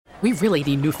We really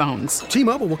need new phones.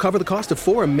 T-Mobile will cover the cost of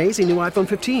 4 amazing new iPhone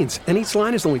 15s, and each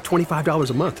line is only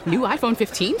 $25 a month. New iPhone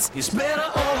 15s? It's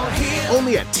better over here.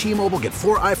 Only at T-Mobile, get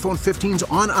 4 iPhone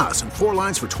 15s on us and 4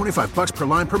 lines for $25 per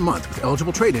line per month with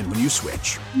eligible trade-in when you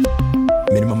switch.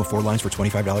 Minimum of 4 lines for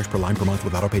 $25 per line per month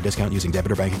with autopay discount using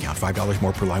debit or bank account. $5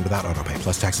 more per line without autopay,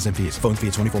 plus taxes and fees. Phone fee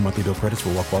at 24 monthly bill credits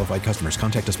for well-qualified customers.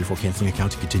 Contact us before canceling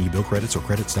account to continue bill credits or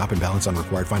credit stop and balance on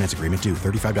required finance agreement due.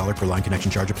 $35 per line connection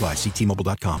charge applies. See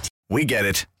T-Mobile.com. We get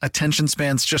it. Attention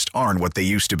spans just aren't what they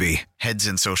used to be. Heads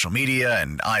in social media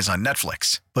and eyes on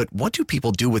Netflix. But what do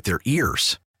people do with their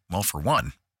ears? Well, for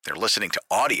one, they're listening to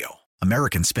audio.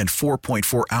 Americans spend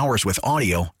 4.4 hours with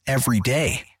audio every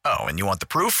day. Oh, and you want the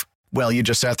proof? Well, you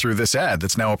just sat through this ad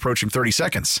that's now approaching 30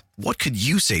 seconds. What could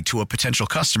you say to a potential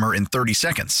customer in 30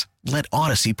 seconds? Let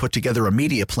Odyssey put together a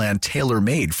media plan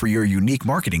tailor-made for your unique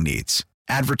marketing needs.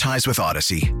 Advertise with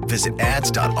Odyssey. Visit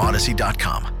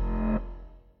ads.odyssey.com.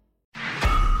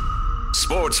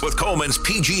 Sports with Coleman's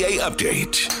PGA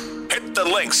Update. Hit the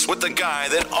links with the guy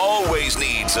that always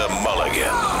needs a mulligan.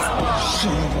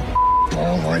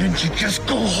 Oh, why didn't you just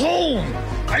go home?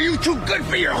 Are you too good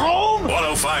for your home?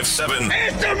 105.7.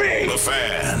 Answer me! The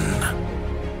Fan.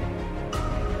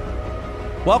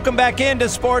 Welcome back into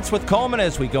Sports with Coleman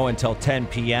as we go until 10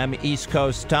 p.m. East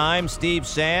Coast time. Steve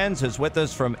Sands is with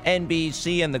us from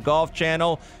NBC and the Golf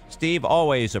Channel. Steve,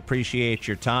 always appreciate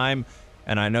your time.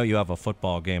 And I know you have a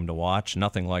football game to watch,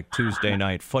 nothing like Tuesday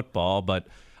night football. But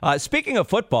speaking of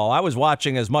football, I was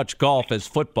watching as much golf as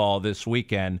football this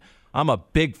weekend. I'm a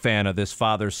big fan of this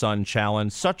father-son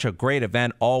challenge. Such a great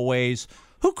event always.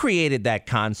 Who created that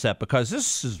concept? Because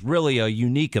this is really a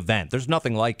unique event. There's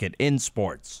nothing like it in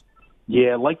sports.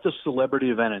 Yeah, like the celebrity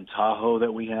event in Tahoe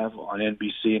that we have on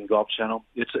NBC and Golf Channel.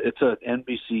 It's an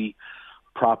NBC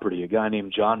property. A guy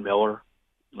named John Miller,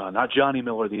 not Johnny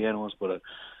Miller, the analyst, but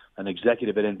an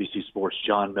executive at NBC Sports,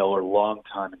 John Miller,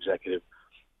 longtime executive,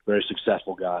 very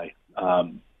successful guy,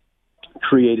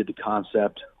 created the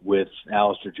concept with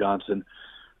Alistair Johnson,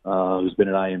 who's been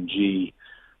at IMG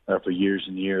for years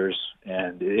and years,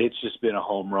 and it's just been a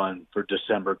home run for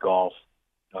December golf.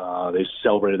 They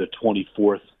celebrated the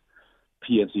 24th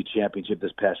PNC Championship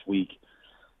this past week,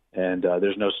 and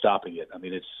there's no stopping it. I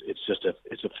mean,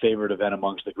 it's a favorite event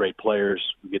amongst the great players.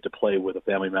 We get to play with a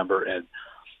family member, and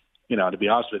to be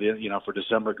honest with you, for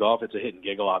December golf, it's a hit and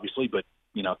giggle, obviously, but,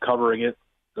 covering it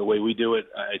the way we do it,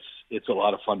 it's a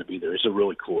lot of fun to be there. It's a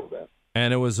really cool event.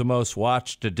 And it was the most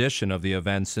watched edition of the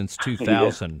event since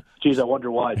 2000. Yeah. Geez, I wonder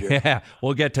why, Jerry. Yeah,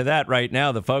 we'll get to that right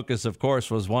now. The focus, of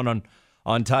course, was one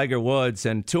on Tiger Woods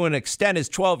and to an extent his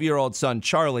 12-year-old son,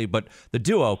 Charlie, but the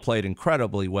duo played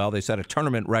incredibly well. They set a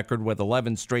tournament record with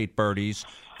 11 straight birdies.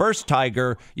 First,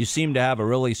 Tiger, you seem to have a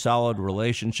really solid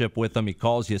relationship with him. He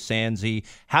calls you Sandsy.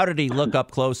 How did he look up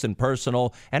close and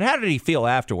personal, and how did he feel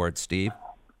afterwards, Steve?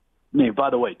 I mean, by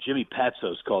the way, Jimmy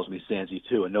Patsos calls me Sandsy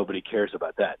too, and nobody cares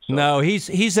about that. So, no, he's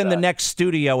in the next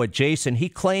studio at Jason. He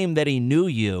claimed that he knew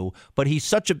you, but he's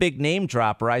such a big name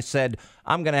dropper. I said,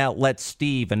 I'm going to let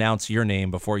Steve announce your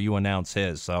name before you announce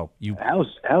his. So you how's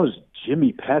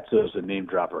Jimmy Patsos a name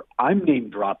dropper? I'm name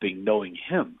dropping knowing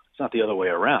him. It's not the other way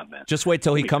around, man. Just wait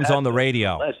till he comes on the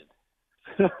radio.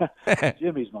 Legend.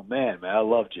 Jimmy's my man. I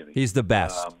love Jimmy. He's the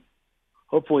best.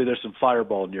 Hopefully there's some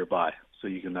Fireball nearby so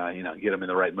you can get him in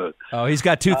the right mood. Oh, he's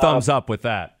got 2 thumbs up with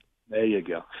that. There you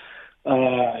go.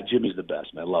 Jimmy's the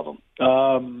best, man. Love him.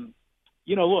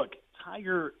 Look,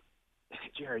 Tiger,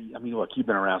 Jerry, look, you've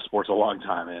been around sports a long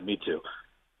time, man. Me too.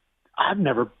 I've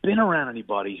never been around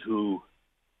anybody who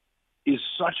is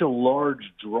such a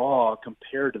large draw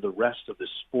compared to the rest of the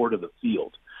sport of the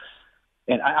field.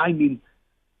 And I'm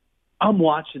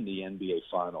watching the NBA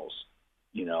Finals,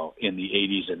 in the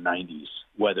 80s and 90s,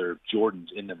 whether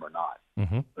Jordan's in them or not.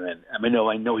 Mm-hmm. And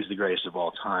I know he's the greatest of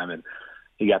all time, and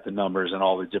he got the numbers and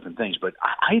all the different things. But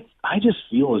I just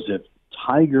feel as if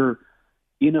Tiger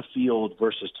in a field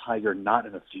versus Tiger not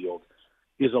in a field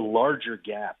is a larger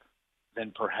gap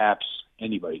than perhaps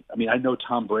anybody. I know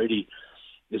Tom Brady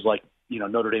is like,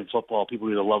 Notre Dame football. People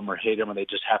either love him or hate him, and they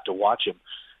just have to watch him.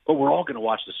 But we're all going to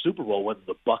watch the Super Bowl whether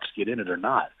the Bucs get in it or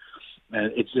not.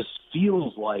 And it just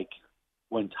feels like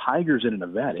when Tiger's in an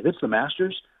event, if it's the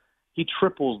Masters, he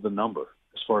triples the number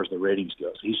as far as the ratings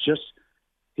goes. He's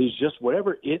just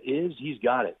whatever it is, he's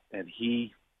got it, and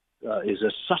he is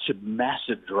such a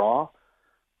massive draw.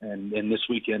 And this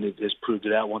weekend it has proved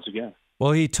it out once again.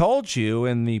 Well, he told you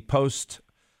in the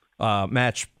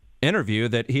post-match interview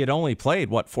that he had only played,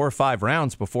 4 or 5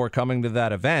 rounds before coming to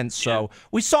that event. So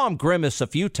we saw him grimace a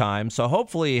few times, so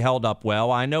hopefully he held up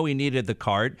well. I know he needed the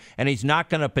cart, and he's not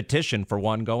going to petition for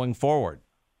one going forward.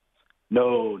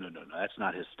 No. That's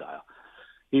not his style.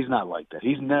 He's not like that.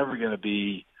 He's never going to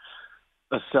be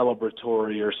a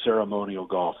celebratory or ceremonial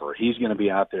golfer. He's going to be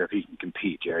out there if he can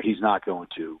compete, Jerry. He's not going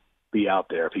to be out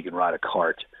there if he can ride a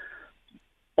cart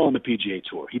on the PGA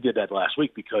Tour. He did that last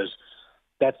week because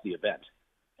that's the event,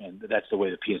 and that's the way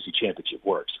the PNC Championship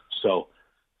works. So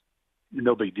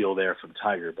no big deal there from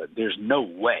Tiger, but there's no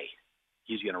way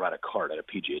he's going to ride a cart at a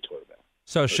PGA Tour event.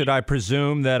 So should I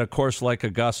presume that a course like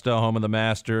Augusta, home of the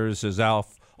Masters, is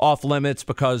off limits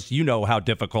because you know how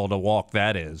difficult a walk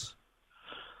that is?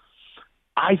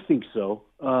 I think so.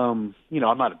 I'm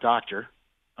not a doctor.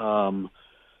 But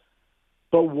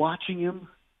watching him,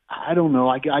 I don't know.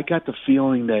 I got the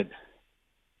feeling that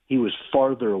he was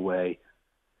farther away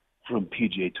from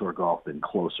PGA Tour golf than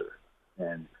closer.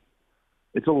 And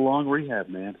it's a long rehab,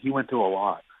 man. He went through a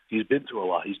lot. He's been through a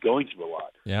lot. He's going through a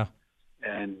lot. Yeah.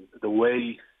 And the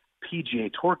way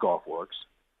PGA Tour golf works,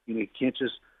 you can't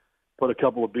just put a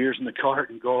couple of beers in the cart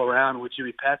and go around with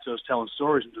Jimmy Patsos telling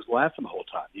stories and just laughing the whole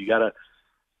time. You gotta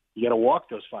walk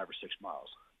those 5 or 6 miles,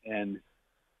 and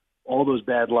all those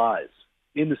bad lies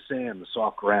in the sand, the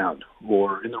soft ground,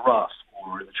 or in the rough,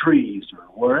 or in the trees, or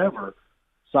wherever,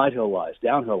 side hill lies,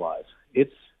 downhill lies.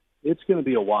 It's going to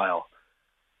be a while,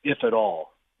 if at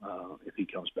all, if he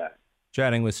comes back.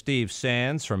 Chatting with Steve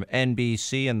Sands from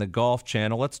NBC and the Golf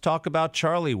Channel. Let's talk about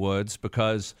Charlie Woods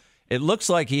because it looks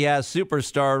like he has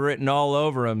superstar written all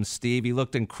over him, Steve. He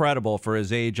looked incredible for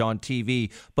his age on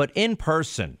TV. But in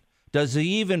person, does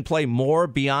he even play more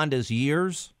beyond his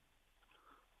years?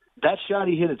 That shot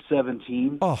he hit at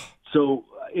 17. Oh. So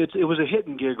it was a hit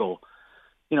and giggle.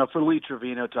 For Lee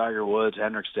Trevino, Tiger Woods,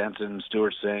 Henrik Stenson,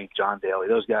 Stuart Sink, John Daly,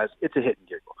 those guys, it's a hit and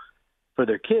giggle. For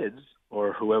their kids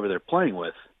or whoever they're playing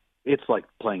with, it's like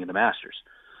playing in the Masters.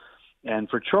 And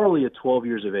for Charlie at 12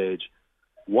 years of age,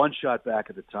 one shot back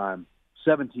at the time,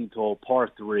 17th hole, par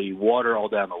 3, water all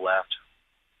down the left,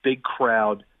 big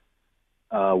crowd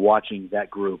watching that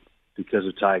group because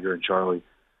of Tiger and Charlie,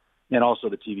 and also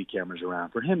the TV cameras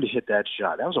around. For him to hit that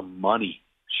shot, that was a money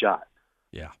shot.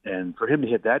 Yeah. And for him to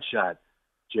hit that shot,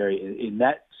 Jerry, in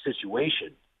that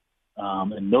situation,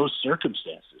 in those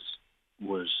circumstances,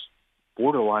 was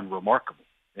borderline remarkable.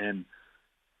 And,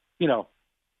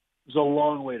 there's a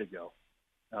long way to go.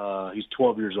 He's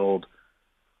 12 years old.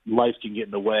 Life can get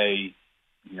in the way.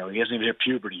 He hasn't even hit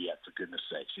puberty yet, for goodness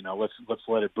sakes. Let's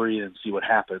let it breathe and see what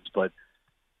happens. But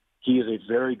he is a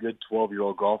very good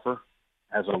 12-year-old golfer,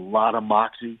 has a lot of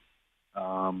moxie,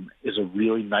 is a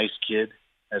really nice kid,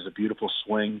 has a beautiful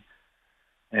swing,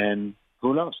 and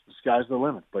who knows? The sky's the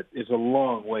limit. But it's a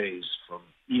long ways from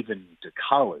even to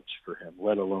college for him,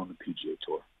 let alone the PGA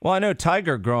Tour. Well, I know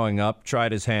Tiger growing up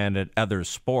tried his hand at other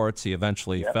sports. He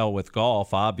eventually fell with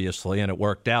golf, obviously, and it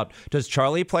worked out. Does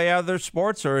Charlie play other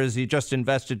sports, or is he just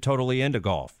invested totally into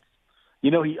golf?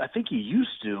 I think he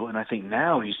used to, and I think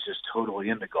now he's just totally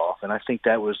into golf. And I think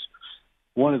that was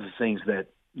one of the things that,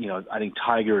 I think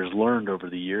Tiger has learned over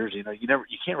the years. You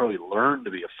can't really learn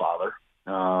to be a father.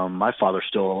 My father's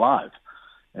still alive,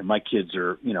 and my kids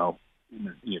are,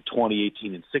 20,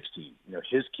 18, and 16.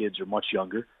 His kids are much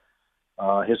younger.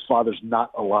 His father's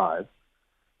not alive.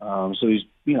 So he's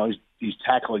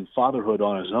tackling fatherhood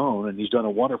on his own, and he's done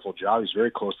a wonderful job. He's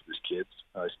very close to his kids.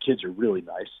 His kids are really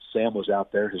nice. Sam was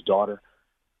out there, his daughter,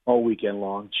 all weekend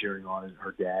long, cheering on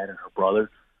her dad and her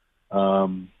brother. I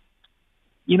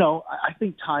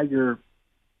think Tiger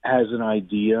has an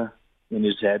idea in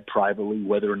his head privately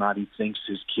whether or not he thinks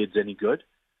his kid's any good,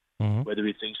 whether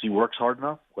he thinks he works hard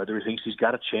enough, whether he thinks he's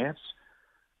got a chance,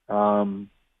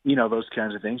 those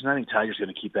kinds of things. And I think Tiger's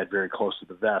going to keep that very close to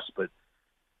the vest, but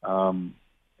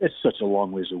it's such a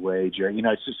long ways away, Jerry.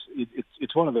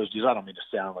 It's one of those deals. I don't mean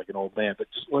to sound like an old man, but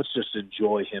let's just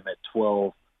enjoy him at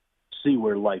 12, see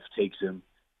where life takes him.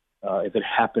 If it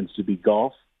happens to be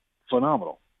golf,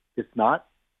 phenomenal. If not,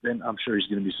 then I'm sure he's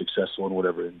going to be successful in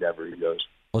whatever endeavor he goes.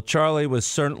 Well, Charlie was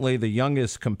certainly the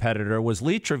youngest competitor. Was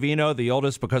Lee Trevino the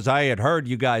oldest? Because I had heard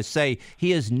you guys say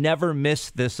he has never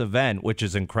missed this event, which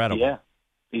is incredible. Yeah,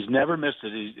 he's never missed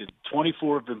it.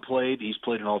 24 have been played. He's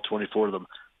played in all 24 of them.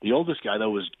 The oldest guy,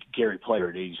 though, was Gary Player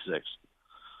at 86.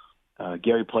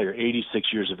 Gary Player,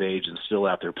 86 years of age and still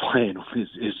out there playing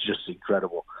is just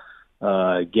incredible.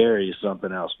 Gary is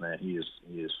something else, man. He is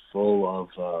full of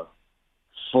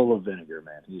vinegar,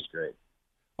 man. He's great.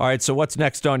 All right, so what's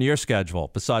next on your schedule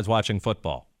besides watching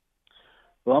football?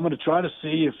 Well, I'm going to try to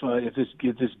see if this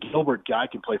Gilbert guy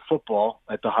can play football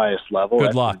at the highest level. Good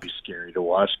That's luck. Going to be scary to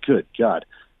watch. Good God.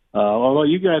 Although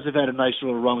you guys have had a nice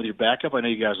little run with your backup. I know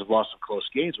you guys have lost some close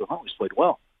games, but Huntley's played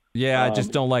well. Yeah, I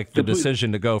just don't like the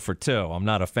decision to go for 2. I'm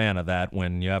not a fan of that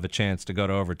when you have a chance to go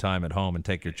to overtime at home and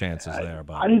take your chances there.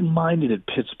 But I didn't mind it at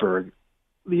Pittsburgh.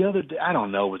 the other day, I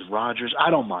don't know, with Rodgers, I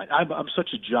don't mind. I'm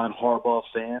such a John Harbaugh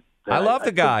fan. I love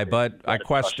the guy, but I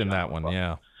question that one,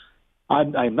 yeah.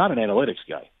 I'm not an analytics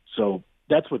guy. So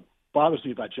that's what bothers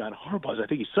me about John Harbaugh is I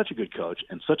think he's such a good coach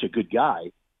and such a good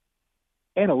guy.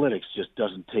 Analytics just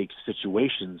doesn't take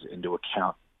situations into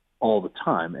account all the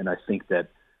time. And I think that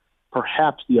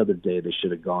perhaps the other day they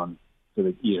should have gone for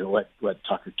the, let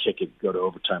Tucker kick it, go to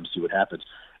overtime, see what happens.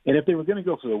 And if they were going to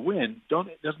go for the win,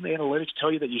 doesn't the analytics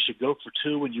tell you that you should go for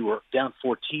 2 when you were down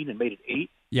 14 and made it 8?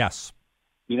 Yes.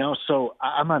 So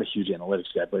I'm not a huge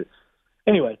analytics guy. But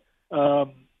anyway,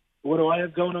 what do I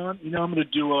have going on? I'm going to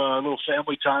do a little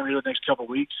family time here the next couple of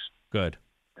weeks. Good.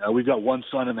 We've got one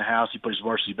son in the house. He plays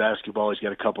varsity basketball. He's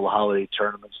got a couple of holiday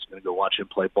tournaments. I'm going to go watch him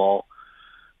play ball.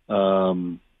 They're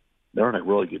on a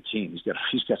really good team. He's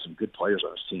got some good players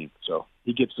on his team. So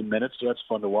he gets some minutes, so that's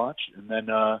fun to watch. And then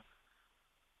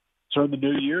turn the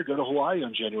new year, go to Hawaii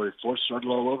on January 4th, start it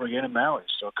all over again in Maui.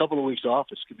 So a couple of weeks off,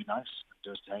 it's going to be nice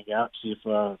just to hang out, see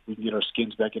if we can get our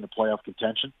skins back into playoff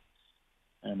contention.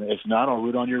 And if not, I'll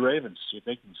root on your Ravens, see if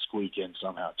they can squeak in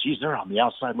somehow. Geez, they're on the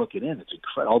outside looking in. It's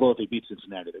incredible. Although if they beat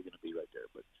Cincinnati, they're going to be right there.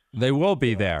 But they will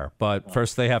be there, but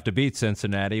first they have to beat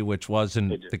Cincinnati, which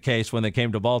wasn't the case when they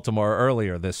came to Baltimore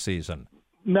earlier this season.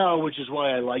 No, which is why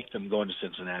I like them going to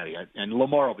Cincinnati. And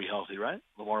Lamar will be healthy, right?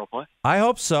 Lamar will play? I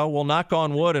hope so. We'll knock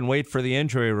on wood and wait for the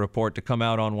injury report to come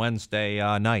out on Wednesday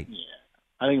night. Yeah.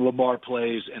 I think Lamar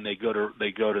plays and they go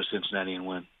to Cincinnati and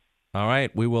win. All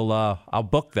right, we will. I'll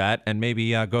book that and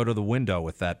maybe go to the window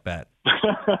with that bet.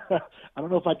 I don't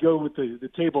know if I'd go with the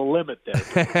table limit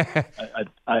there.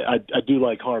 I do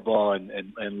like Harbaugh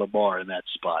and Lamar in that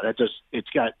spot. It's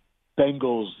got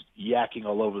Bengals yakking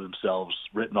all over themselves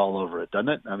written all over it, doesn't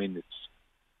it? I mean,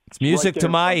 it's music right to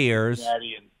my ears. And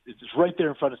it's right there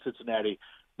in front of Cincinnati.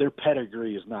 Their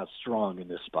pedigree is not strong in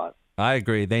this spot. I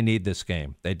agree. They need this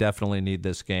game. They definitely need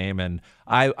this game. And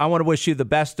I want to wish you the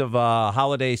best of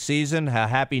holiday season, a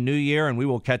happy new year, and we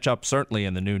will catch up certainly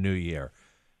in the new year.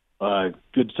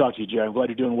 Good to talk to you, Jerry. I'm glad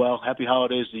you're doing well. Happy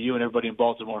holidays to you and everybody in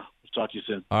Baltimore. We'll talk to you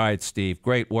soon. All right, Steve.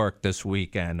 Great work this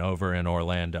weekend over in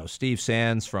Orlando. Steve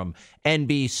Sands from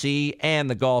NBC and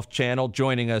the Golf Channel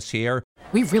joining us here.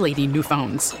 We really need new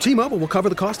phones. T-Mobile will cover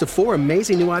the cost of 4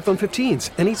 amazing new iPhone 15s,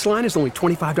 and each line is only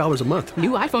 $25 a month.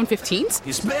 New iPhone 15s?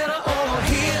 It's better over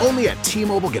here. Only at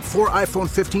T-Mobile, get 4 iPhone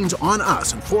 15s on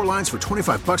us and 4 lines for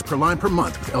 $25 per line per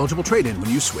month with eligible trade-in when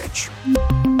you switch.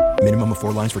 Minimum of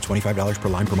 4 lines for $25 per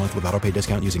line per month with auto-pay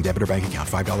discount using debit or bank account.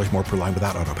 $5 more per line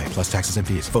without auto-pay, plus taxes and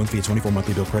fees. Phone fee at 24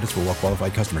 monthly bill credits for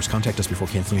well-qualified customers. Contact us before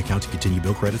canceling account to continue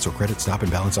bill credits or credit stop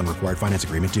and balance on required finance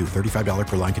agreement due. $35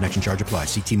 per line connection charge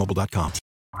applies. See T-Mobile.com.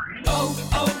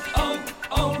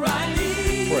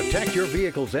 O'Reilly. Protect your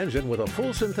vehicle's engine with a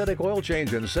full synthetic oil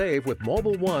change and save with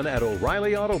Mobil 1 at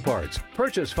O'Reilly Auto Parts.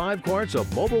 Purchase 5 quarts of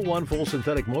Mobil 1 full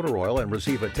synthetic motor oil and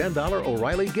receive a $10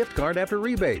 O'Reilly gift card after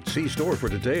rebate. See store for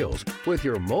details. With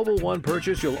your Mobil 1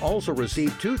 purchase, you'll also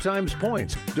receive 2 times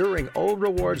points during O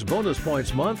Rewards Bonus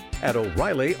Points Month at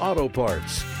O'Reilly Auto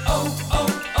Parts. O'Reilly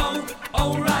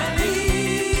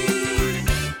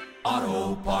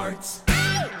Auto Parts.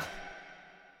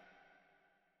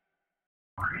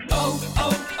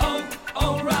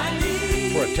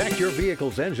 O'Reilly. Protect your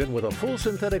vehicle's engine with a full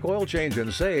synthetic oil change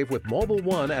and save with Mobil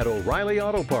 1 at O'Reilly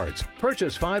Auto Parts.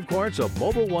 Purchase 5 quarts of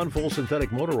Mobil 1 full synthetic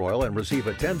motor oil and receive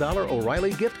a $10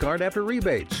 O'Reilly gift card after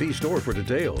rebate. See store for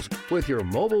details. With your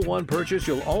Mobil 1 purchase,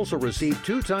 you'll also receive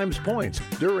 2 times points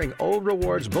during O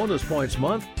Rewards Bonus Points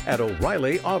Month at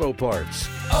O'Reilly Auto Parts.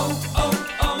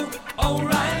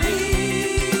 O'Reilly